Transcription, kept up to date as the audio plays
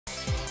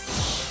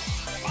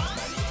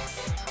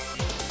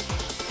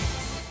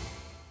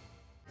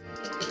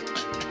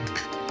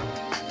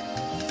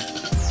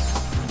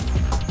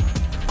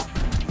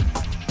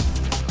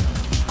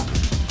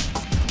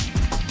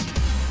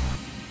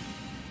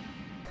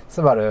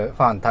スバル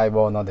ファン待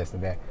望のです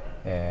ね、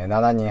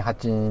7人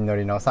8人乗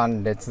りの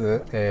3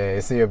列、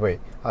SUV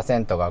アセ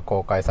ントが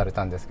公開され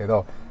たんですけ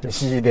ど、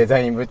石井デザ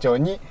イン部長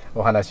に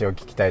お話を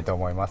聞きたいと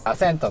思います。ア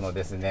セントの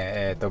です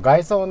ね、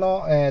外装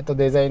の、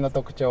デザインの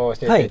特徴を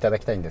教えていただ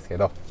きたいんですけ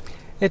ど、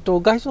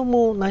外装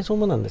も内装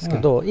もなんですけ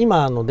ど、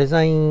今デ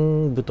ザイ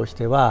ン部とし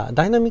ては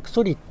ダイナミック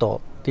ソリッ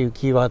ドっていう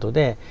キーワード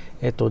で、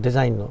デ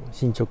ザインの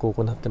進捗を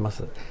行ってま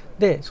す。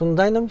でその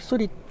ダイナミックソ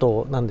リッ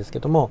ドなんですけ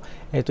ども、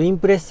イン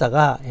プレッサ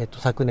が、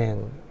昨年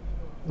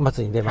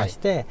末に出まし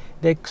て、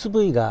で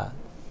XV が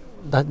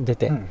出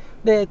て、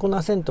でこの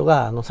アセント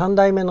が3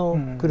代目の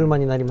車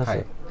になりま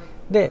す。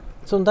で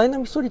そのダイナ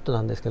ミックソリッド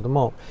なんですけど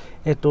も、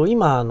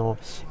今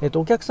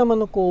お客様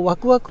のワ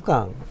クワク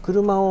感、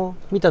車を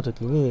見た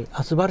時に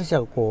スバル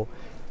車を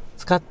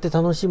使って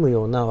楽しむ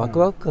ようなワク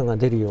ワク感が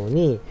出るよう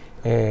に、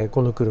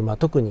この車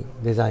特に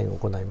デザインを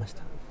行いまし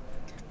た。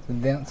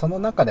でその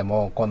中で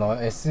もこの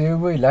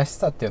SUV らし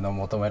さっていうのを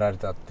求められ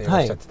たってお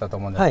っしゃってたと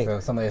思うんですけ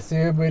ど、その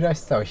SUV らし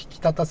さを引き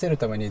立たせる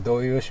ためにど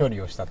ういう処理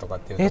をしたとかっ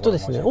ていうところも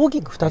ですね、大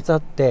きく2つあ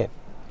って、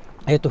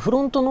フ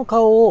ロントの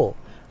顔を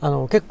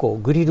結構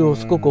グリルを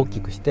すごく大き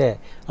くして、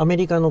アメ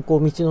リカの道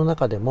の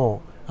中で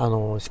も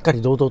しっか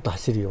り堂々と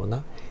走るよう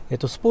な、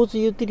スポーツ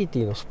ユーティリテ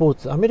ィのスポー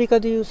ツ、アメリカ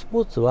でいうス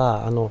ポーツ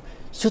は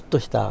シュッと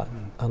した、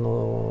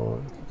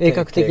鋭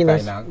角的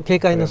な軽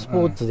快なスポ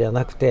ーツでは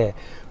なくて、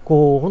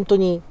本当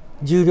に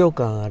重量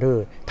感あ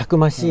るたく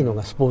ましいの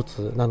がスポー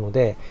ツなの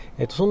で、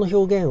その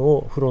表現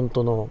をフロン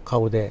トの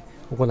顔で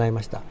行い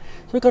ました。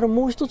それから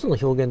もう一つの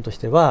表現とし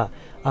ては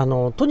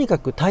とにか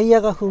くタイヤ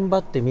が踏ん張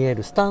って見え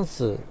るスタン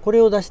ス、これ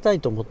を出したい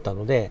と思った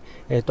ので、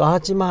アー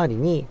チ周り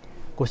に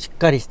しっ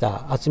かりし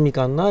た厚み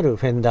感のある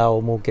フェンダー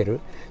を設ける。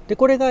で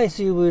これが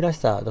SUV らし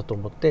さだと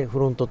思って、フ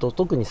ロントと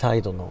特にサ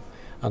イドの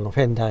フ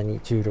ェンダー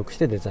に注力し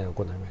てデザインを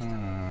行いまし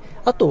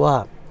た。あと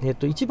は、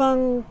一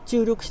番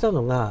注力した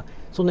のが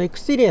そのエク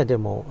ステリアで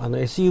も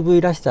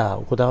SUV らしさ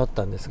をこだわっ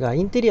たんですが、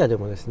インテリアで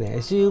もですね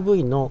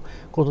SUV の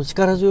この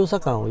力強さ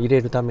感を入れ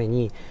るため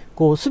に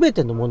全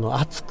てのものを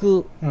厚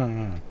く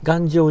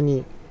頑丈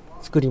に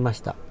作りま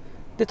した。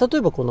で例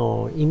えばこ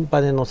のイン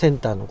パネのセン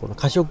ターのこの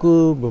可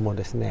色部も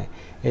ですね、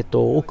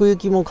奥行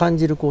きも感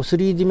じる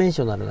3ディメン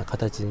ショナルな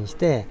形にし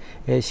て、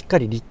しっか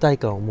り立体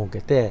感を設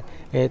け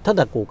て、た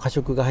だ可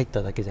色が入っ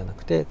ただけじゃな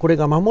くて、これ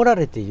が守ら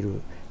れてい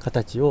る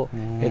形を、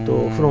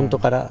フロント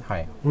から、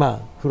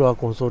フロア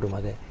コンソールま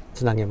で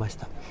つなげまし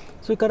た。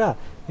それから、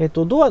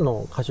ドア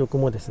の可色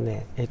もです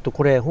ね、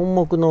これ本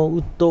木のウ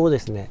ッドをで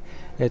すね、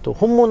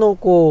本物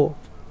を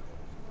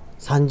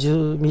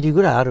30ミリ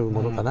ぐらいある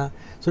ものかな、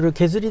それを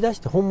削り出し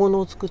て本物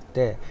を作っ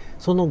て、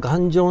その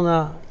頑丈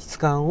な質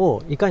感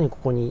をいかにこ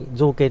こに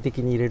造形的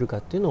に入れるか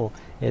っていうのを、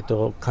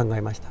考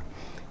えました。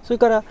それ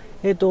から、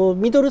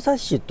ミドルサッ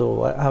シ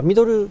とミ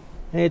ドル、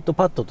パ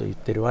ッドと言っ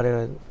てる我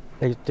々が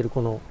言ってる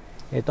この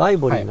アイ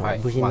ボリー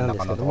の部品なんで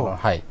すけども、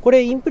こ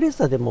れインプレッ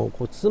サでも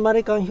包ま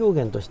れ感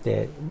表現とし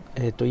て、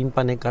イン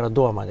パネから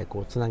ドアまで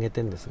つなげて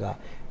るんですが、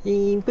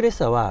インプレッ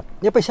サは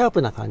やっぱりシャー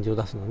プな感じを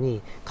出すの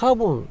にカー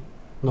ボン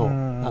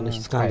の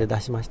質感で出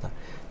しました。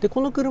で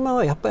この車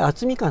はやっぱり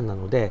厚み感な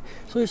ので、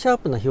そういうシャー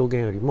プな表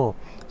現よりも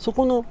そ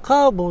この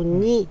カーボン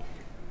に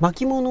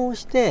巻物を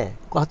して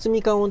厚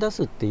み感を出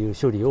すっていう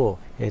処理を、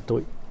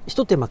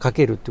一手間か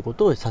けるってこ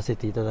とをさせ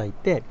ていただい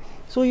て、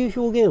そうい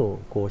う表現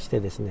をして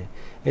ですね、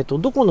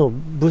どこの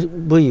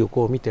部位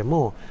を見て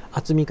も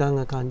厚み感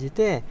が感じ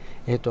て、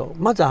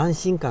まず安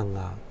心感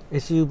が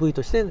SUV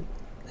として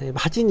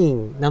8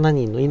人7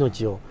人の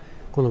命を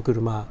この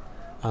車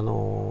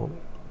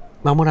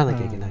守らな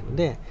きゃいけないの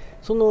で、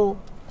その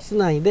室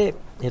内で、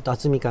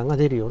厚み感が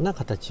出るような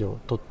形を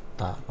取っ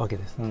たわけ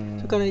です。そ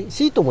れから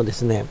シートもで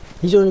すね、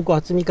非常に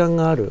厚み感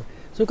がある。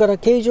それから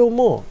形状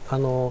も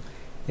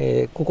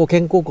ここ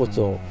肩甲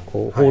骨を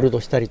ホールド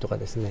したりとか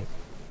ですね、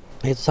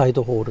サイ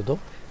ドホールド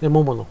で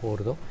もものホー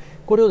ルド、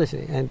これをです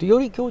ね、よ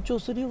り強調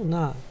するよう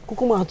な、こ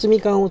こも厚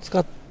み感を使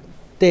っ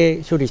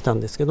て処理した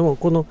んですけども、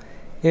この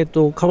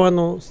革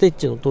のステッ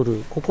チの取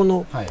るここ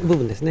の部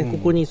分ですね、こ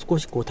こに少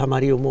したま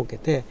りを設け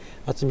て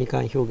厚み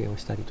感表現を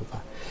したりと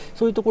か、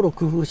そういうところを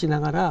工夫し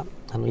ながら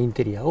イン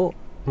テリアを、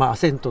ア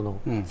セントの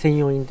専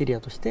用インテリア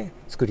として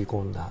作り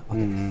込んだわけ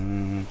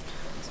で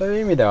す。そう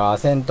いう意味ではア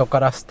セントか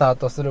らスター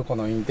トするこ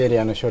のインテリ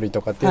アの処理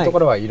とかっていうとこ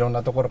ろはいろん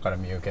なところから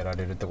見受けら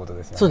れるってこと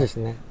ですよね。そうです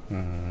ね。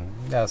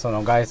じゃあそ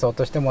の外装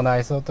としても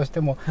内装として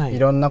も、い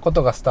ろんなこ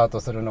とがスター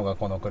トするのが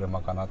この車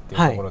かなってい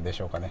うところで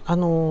しょうかね。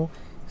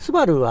ス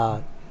バル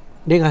は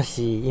レガ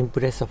シー、インプ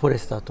レッサ、フォレ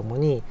スターとも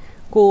に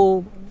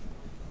そ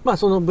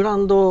のブラ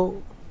ンド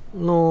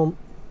の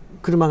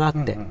車があ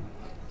って、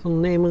そ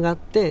のネームがあっ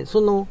て、そ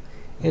の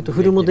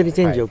フルモデル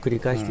チェンジを繰り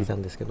返していた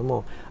んですけど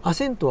も、ア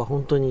セントは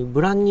本当に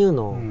ブランニュー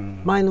の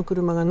前の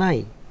車がな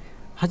い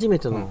初め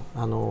ての、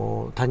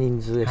多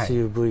人数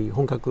SUV、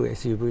本格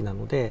SUV な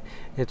ので、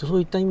そう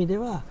いった意味で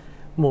は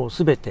もう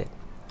すべて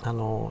い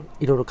ろ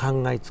いろ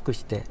考え尽く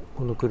して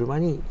この車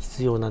に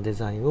必要なデ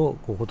ザインを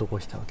施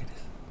したわけで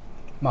す。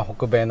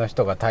北米の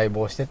人が待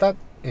望してた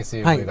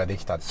SUV がで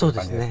きたっていう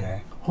感じです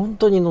ね。本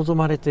当に望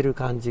まれてる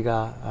感じ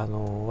が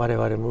我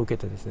々も受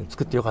けてですね、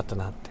作ってよかった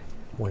なって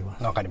思いま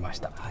す。わかりまし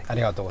た。あ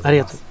りがとうござ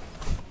います。